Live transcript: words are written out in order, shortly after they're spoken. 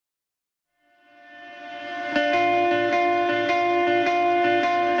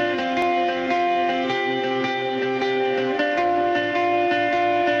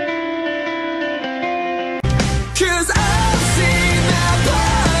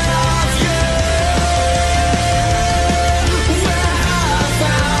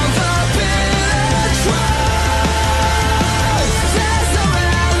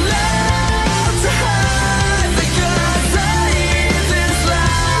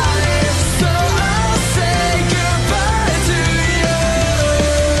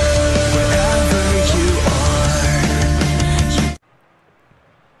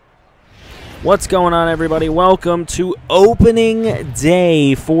What's going on, everybody? Welcome to opening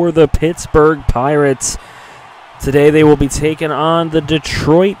day for the Pittsburgh Pirates. Today they will be taking on the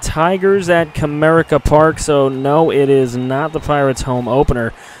Detroit Tigers at Comerica Park. So no, it is not the Pirates' home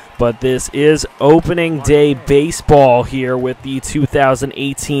opener, but this is opening day baseball here with the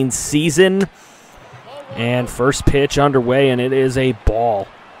 2018 season. And first pitch underway, and it is a ball.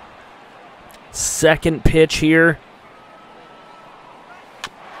 Second pitch here.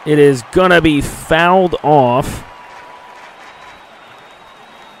 It is going to be fouled off.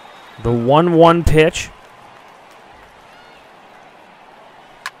 The 1-1 pitch.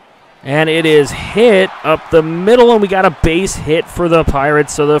 And it is hit up the middle, and we got a base hit for the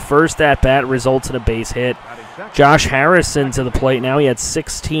Pirates. So the first at-bat results in a base hit. Josh Harrison to the plate now. He had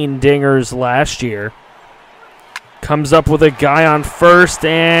 16 dingers last year. Comes up with a guy on first,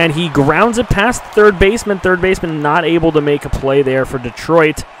 and he grounds it past third baseman. Third baseman not able to make a play there for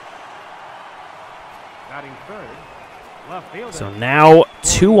Detroit. So now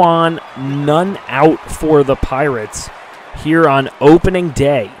 2 on, none out for the Pirates here on opening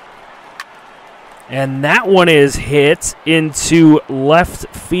day. And that one is hit into left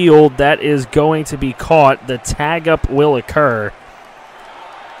field. That is going to be caught. The tag up will occur.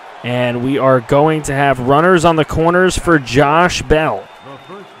 And we are going to have runners on the corners for Josh Bell. The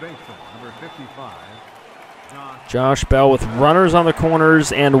first baseman, number 55. Josh Bell with runners on the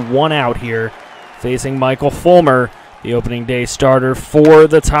corners and 1 out here, facing Michael Fulmer, the opening day starter for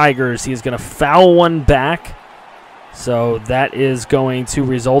the Tigers. He's going to foul one back, so that is going to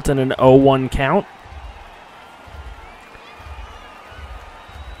result in an 0-1 count.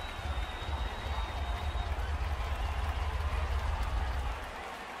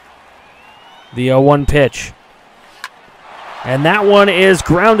 The 0-1 pitch. And that one is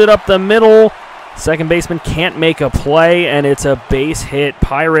grounded up the middle. Second baseman can't make a play, and it's a base hit.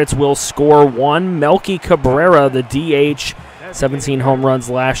 Pirates will score 1. Melky Cabrera, the DH, 17 home runs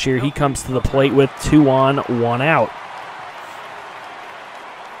last year. He comes to the plate with 2 on, 1 out.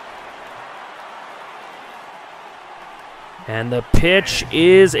 And the pitch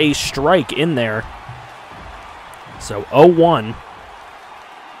is a strike in there. So 0-1.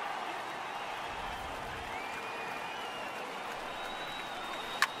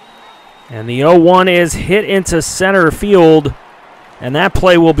 And the 0-1 is hit into center field, and that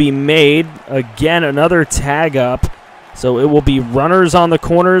play will be made. Again, another tag up. So it will be runners on the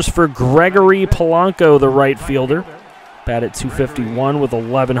corners for Gregory Polanco, the right fielder. Batted .251 with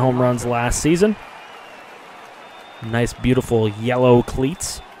 11 home runs last season. Nice, beautiful yellow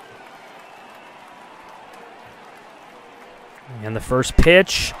cleats. And the first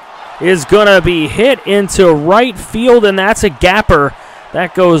pitch is going to be hit into right field, and that's a gapper.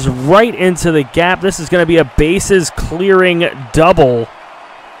 That goes right into the gap. This is going to be a bases clearing double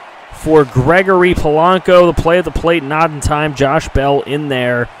for Gregory Polanco. The play at the plate not in time. Josh Bell in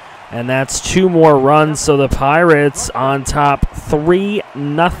there, and that's 2 more runs. So the Pirates on top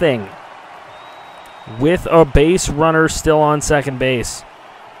 3-0 with a base runner still on second base.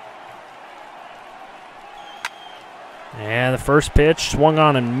 And the first pitch swung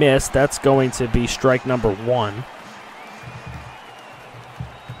on and missed. That's going to be strike number 1.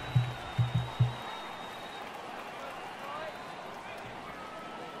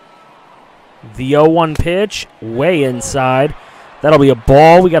 The 0-1 pitch, way inside. That'll be a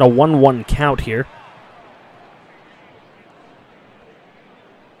ball. We got a 1-1 count here.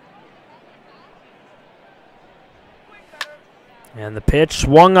 And the pitch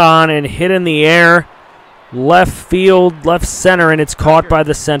swung on and hit in the air. Left field, left center, and it's caught by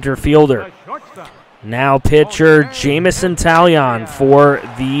the center fielder. Now pitcher Jamison Talion for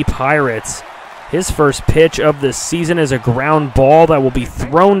the Pirates. His first pitch of the season is a ground ball that will be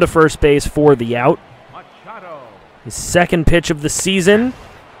thrown to first base for the out. His second pitch of the season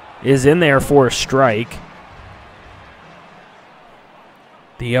is in there for a strike.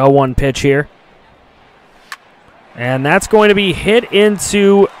 The 0-1 pitch here. And that's going to be hit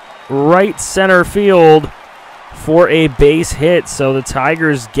into right center field for a base hit. So the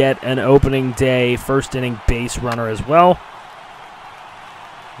Tigers get an opening day first inning base runner as well.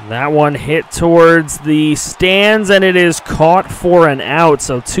 That one hit towards the stands, and it is caught for an out.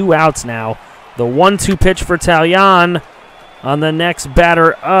 So 2 outs now. The 1-2 pitch for Talion on the next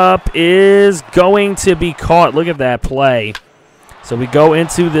batter up is going to be caught. Look at that play. So we go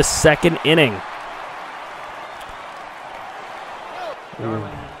into the second inning.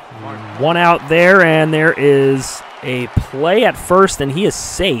 1 out there, and there is a play at first, and he is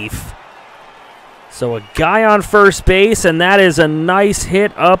safe. So a guy on first base, and that is a nice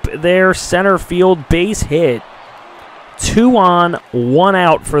hit up there, center field base hit 2 on, 1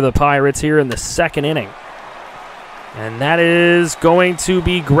 out for the Pirates here in the second inning. And that is going to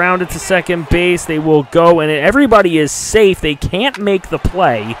be grounded to second base. They will go, and everybody is safe. They can't make the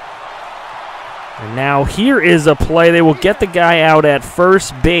play. And now here is a play. They will get the guy out at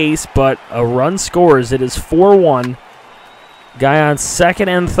first base, but a run scores. It is 4-1. Guy on second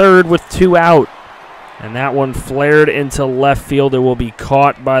and third with 2 out. And that one flared into left field. It will be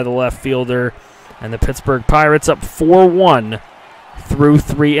caught by the left fielder. And the Pittsburgh Pirates up 4-1 through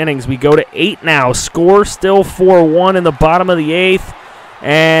 3 innings. We go to 8 now. Score still 4-1 in the bottom of the 8th.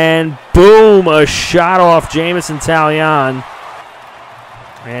 And boom, a shot off Jameson Taillon.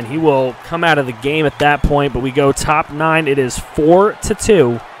 And he will come out of the game at that point. But we go top 9. It is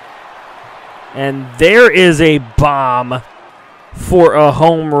 4-2. And there is a bomb for a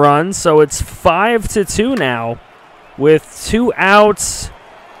home run. So it's 5-2 now with 2 outs.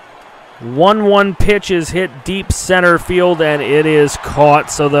 1-1 pitch is hit deep center field, and it is caught.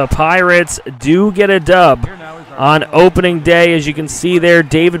 So the Pirates do get a dub on opening day. As you can see there,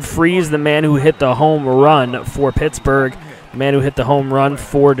 David Freese, the man who hit the home run for Pittsburgh, the man who hit the home run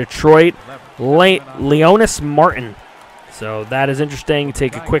for Detroit, Leonis Martin. So that is interesting.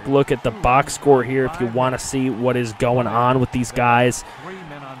 Take a quick look at the box score here if you want to see what is going on with these guys.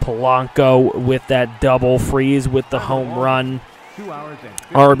 Polanco with that double, Freese with the home run.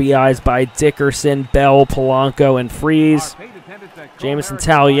 RBIs by Dickerson, Bell, Polanco, and Freese. Jameson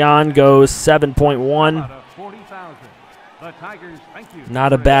Taillon goes 7.1.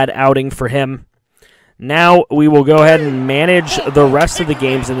 Not a bad outing for him. Now we will go ahead and manage the rest of the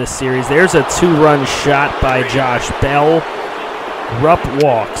games in this series. There's a 2-run shot by Josh Bell. Rupp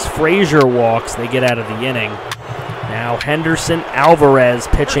walks, Frazier walks. They get out of the inning. Now Henderson Alvarez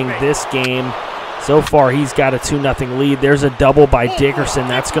pitching this game. So far, he's got a 2-0 lead. There's a double by Dickerson.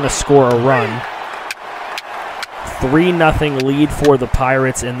 That's going to score a run. 3-0 lead for the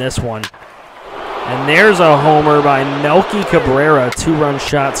Pirates in this one. And there's a homer by Melky Cabrera. 2-run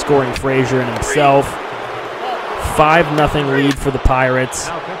shot scoring Frazier and himself. 5-0 lead for the Pirates.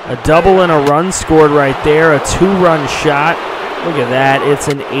 A double and a run scored right there. A 2-run shot. Look at that. It's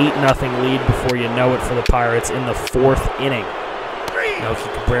an 8-0 lead before you know it for the Pirates in the 4th inning. Melky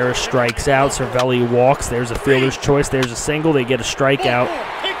Cabrera strikes out. Cervelli walks. There's a fielder's choice. There's a single. They get a strikeout.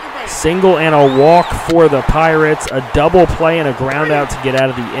 Single and a walk for the Pirates. A double play and a ground out to get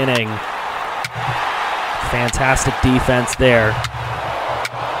out of the inning. Fantastic defense there.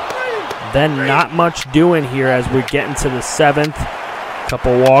 Then not much doing here as we're getting to the 7th.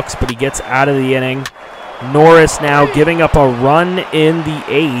 Couple walks, but he gets out of the inning. Norris now giving up a run in the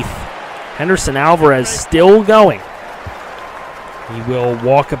 8th. Henderson Alvarez still going. He will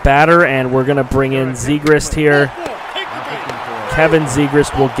walk a batter, and we're going to bring in Zegras here. Kevin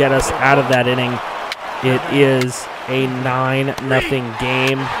Zegras will get us out of that inning. It is a 9-0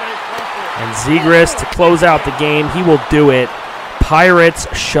 game. And Zegras, to close out the game, he will do it. Pirates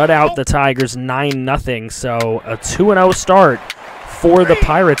shut out the Tigers 9-0. So a 2-0 start for the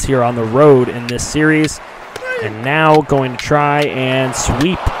Pirates here on the road in this series. And now going to try and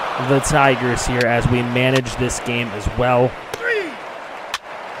sweep the Tigers here as we manage this game as well.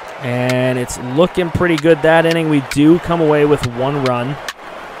 And it's looking pretty good that inning. We do come away with 1 run.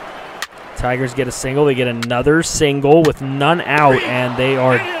 Tigers get a single. They get another single with none out, and they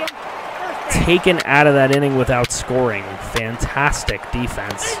are taken out of that inning without scoring. Fantastic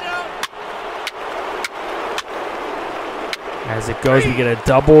defense. As it goes, we get a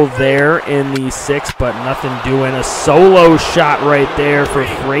double there in the 6th, but nothing doing. A solo shot right there for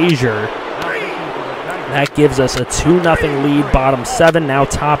Frazier. That gives us a 2-0 lead, bottom 7, now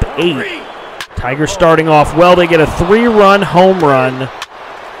top 8. Tigers starting off well. They get a 3-run home run.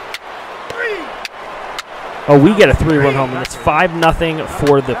 Oh, we get a 3-run home run. It's 5-0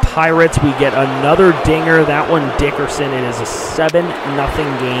 for the Pirates. We get another dinger. That one, Dickerson. It is a 7-0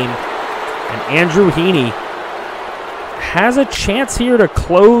 game. And Andrew Heaney has a chance here to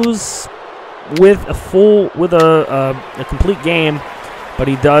close with a complete game. But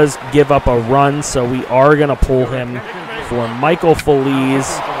he does give up a run, so we are going to pull him for Michael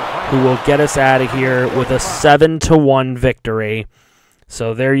Feliz, who will get us out of here with a 7-1 victory.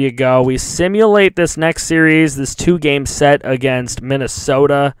 So there you go. We simulate this next series, this 2-game set against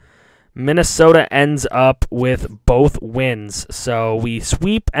Minnesota. Minnesota ends up with both wins. So we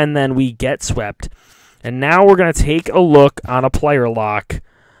sweep and then we get swept. And now we're going to take a look on a player lock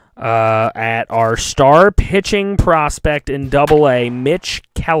at our star pitching prospect in Double-A, Mitch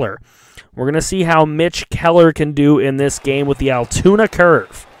Keller. We're going to see how Mitch Keller can do in this game with the Altoona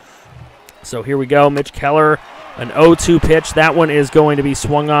curve. So here we go. Mitch Keller, an 0-2 pitch. That one is going to be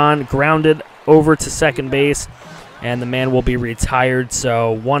swung on, grounded over to second base. and the man will be retired.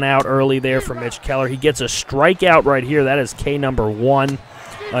 So 1 out early there for Mitch Keller. He gets a strikeout right here. That is K number 1.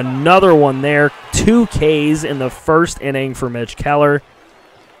 Another one there. 2 Ks in the first inning for Mitch Keller.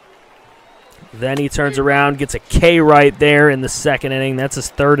 Then he turns around, gets a K right there in the second inning. That's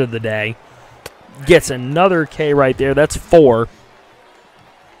his 3rd of the day. Gets another K right there. That's 4.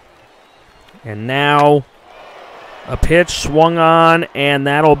 And now a pitch swung on, and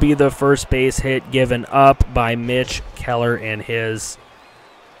that'll be the first base hit given up by Mitch Keller in his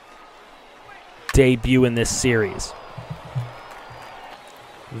debut in this series.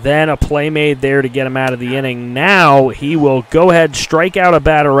 Then a play made there to get him out of the inning. Now he will go ahead, strike out a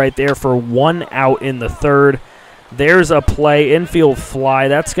batter right there for 1 out in the 3rd. There's a play, infield fly.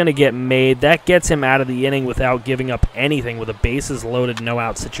 That's going to get made. That gets him out of the inning without giving up anything with a bases loaded, no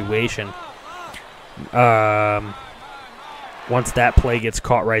out situation. Once that play gets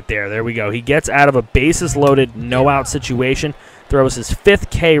caught right there. There we go. He gets out of a bases loaded, no out situation. Throws his 5th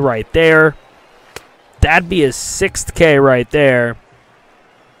K right there. That'd be his 6th K right there.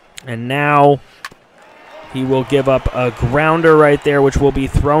 And now he will give up a grounder right there, which will be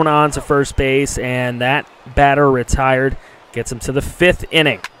thrown on to first base, and that batter retired. Gets him to the 5th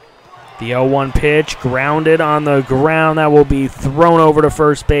inning. The 0-1 pitch, grounded on the ground. That will be thrown over to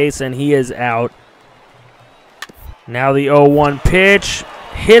first base, and he is out. Now the 0-1 pitch,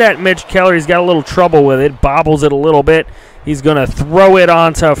 hit at Mitch Keller. He's got a little trouble with it, bobbles it a little bit. He's going to throw it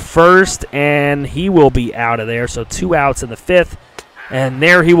onto first, and he will be out of there. So 2 outs in the 5th. And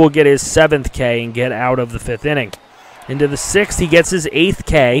there he will get his 7th K and get out of the 5th inning. Into the 6th, he gets his 8th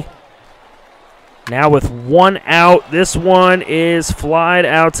K. Now with 1 out, this one is flied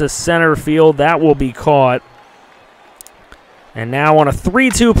out to center field. That will be caught. And now on a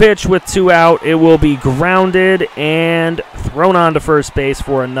 3-2 pitch with 2 out, it will be grounded and thrown on to first base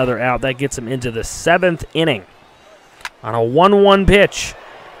for another out. That gets him into the 7th inning. On a 1-1 pitch,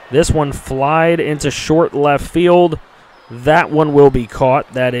 this one flied into short left field. That one will be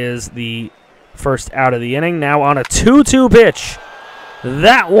caught. That is the first out of the inning. Now on a 2-2 pitch.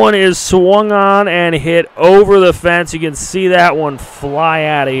 That one is swung on and hit over the fence. You can see that one fly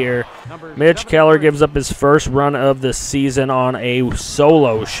out of here. Mitch Keller gives up his first run of the season on a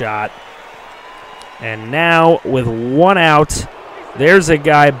solo shot. And now with 1 out, there's a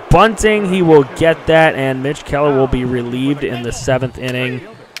guy bunting. He will get that, and Mitch Keller will be relieved in the 7th inning.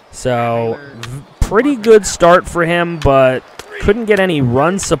 So pretty good start for him, but couldn't get any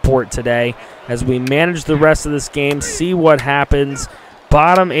run support today as we manage the rest of this game, see what happens.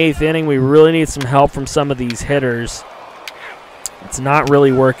 Bottom 8th inning, we really need some help from some of these hitters. It's not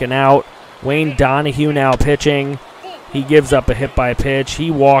really working out. Wayne Donahue now pitching. He gives up a hit by pitch.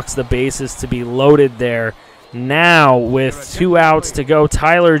 He walks the bases to be loaded there. Now with 2 outs to go,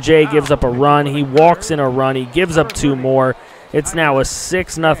 Tyler J gives up a run. He walks in a run. He gives up 2 more. It's now a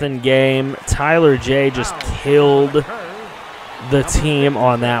 6-0 game. Tyler J just killed the team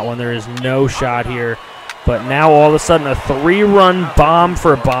on that one. There is no shot here. But now all of a sudden a 3-run bomb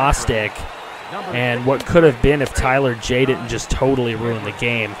for Bostic. And what could have been if Tyler J didn't just totally ruin the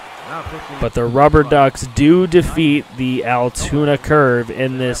game. But the Rubber Ducks do defeat the Altoona Curve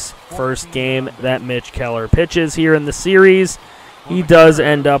in this first game that Mitch Keller pitches here in the series. He does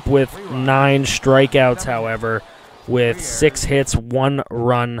end up with 9 strikeouts, however, with 6 hits, 1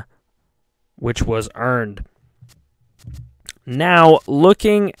 run, which was earned. Now,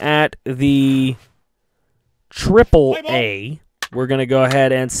 looking at the Triple-A, we're going to go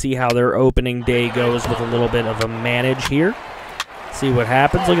ahead and see how their opening day goes with a little bit of a manage here. See what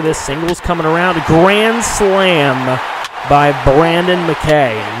happens. Look at this. Singles coming around. Grand slam by Brandon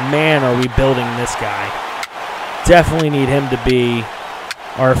McKay. Man, are we building this guy. Definitely need him to be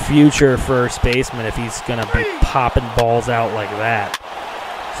our future first baseman if he's going to be popping balls out like that.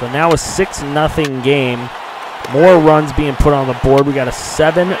 So now a 6-0 game. More runs being put on the board. We got a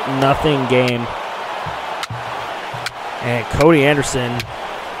 7-0 game. And Cody Anderson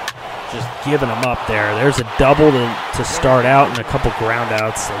just giving them up there. There's a double to start out and a couple ground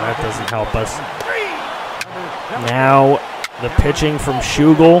outs, so that doesn't help us. Now the pitching from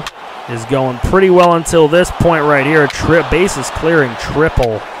Schugel is going pretty well until this point right here. A bases clearing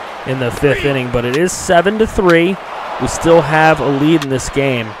triple in the 5th inning, but it is 7-3. We still have a lead in this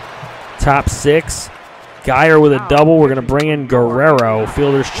game. Top 6. Geyer with a double. We're going to bring in Guerrero.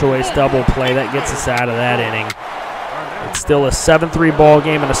 Fielder's choice double play. That gets us out of that inning. It's still a 7-3 ball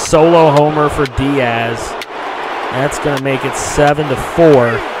game and a solo homer for Diaz. That's going to make it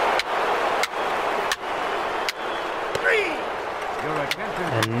 7-4.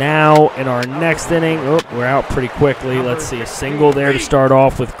 And now in our next inning, we're out pretty quickly. Let's see, a single there to start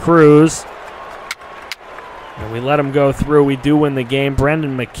off with Cruz. And And we let him go through. We do win the game.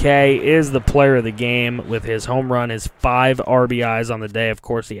 Brendan McKay is the player of the game with his home run, his 5 RBIs on the day. Of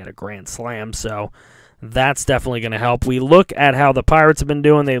course, he had a grand slam, so that's definitely going to help. We look at how the Pirates have been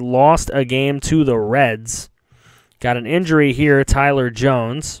doing. They lost a game to the Reds. Got an injury here, Tyler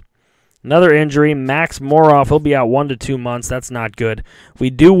Jones. Another injury, Max Moroff. He'll be out 1 to 2 months. That's not good. We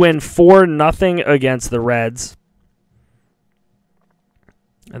do win 4-0 against the Reds.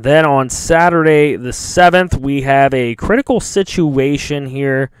 And then on Saturday the 7th, we have a critical situation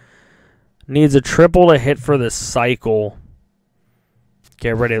here. Needs a triple to hit for the cycle.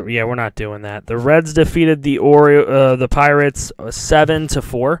 Get ready. Yeah, we're not doing that. The Reds defeated the Pirates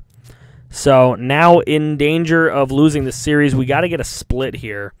 7-4. So now in danger of losing the series. We got to get a split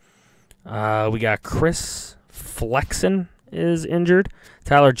here. We got Chris Flexen is injured.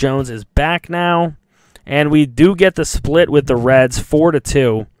 Tyler Jones is back now. And we do get the split with the Reds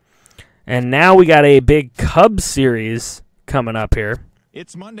 4-2. And now we got a big Cubs series coming up here.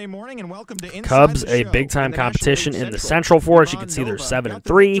 It's Monday morning and welcome to Inside Cubs, the a Show big-time in the competition National in the League Central for us. You Ron can see they're Nova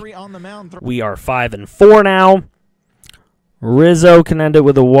 7-3. on the mound. We are 5-4 now. Rizzo can end it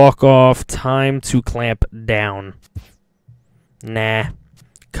with a walk-off. Time to clamp down. Nah.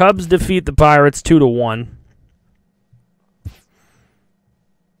 Cubs defeat the Pirates 2-1.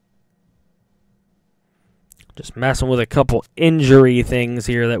 Just messing with a couple injury things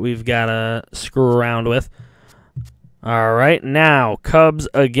here that we've got to screw around with. All right, now Cubs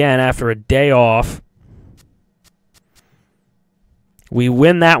again after a day off. We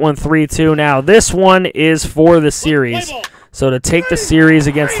win that one 3-2. Now this one is for the series. So to take the series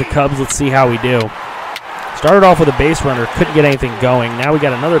against the Cubs, let's see how we do. Started off with a base runner, couldn't get anything going. Now we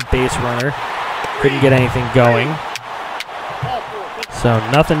got another base runner, couldn't get anything going. So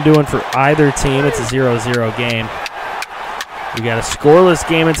nothing doing for either team. It's a 0-0 game. We got a scoreless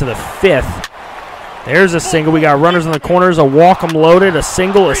game into the 5th. There's a single. We got runners in the corners, a walk 'em loaded, a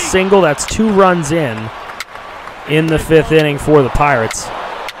single, a single. That's 2 runs in the 5th inning for the Pirates.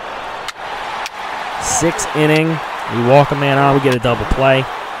 6th inning, we walk a man on, we get a double play.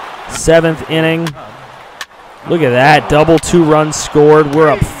 7th inning, look at that, double 2 runs scored. We're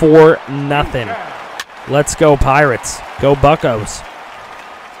up 4-0. Let's go Pirates. Go Buccos.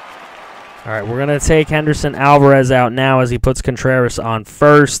 All right, we're going to take Henderson Alvarez out now as he puts Contreras on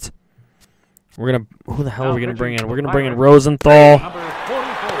first. We're going to, who the hell are we going to bring in? We're going to bring in Rosenthal.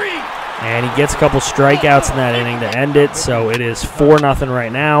 And he gets a couple strikeouts in that inning to end it, so it is 4-0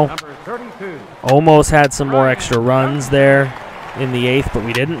 right now. Almost had some more extra runs there in the 8th, but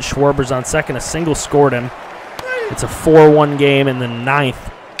we didn't. Schwarber's on second. A single scored him. It's a 4-1 game in the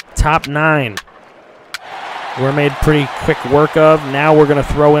 9th. Top 9. We're made pretty quick work of. Now we're going to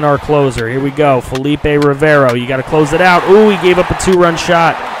throw in our closer. Here we go. Felipe Rivero. You got to close it out. Ooh, he gave up a 2-run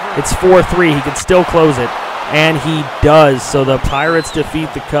shot. It's 4-3. He can still close it. And he does. So the Pirates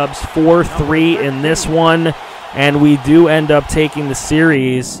defeat the Cubs 4-3 in this one. And we do end up taking the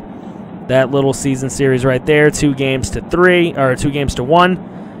series. That little season series right there. 2-1.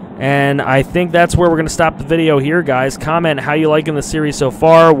 And I think that's where we're going to stop the video here, guys. Comment how you liking the series so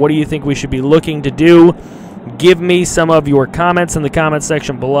far. What do you think we should be looking to do? Give me some of your comments in the comment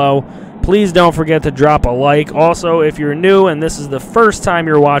section below. Please don't forget to drop a like. Also, if you're new and this is the first time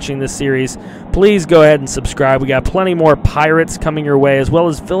you're watching this series, please go ahead and subscribe. We got plenty more Pirates coming your way, as well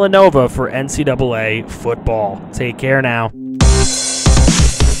as Villanova for NCAA football. Take care now.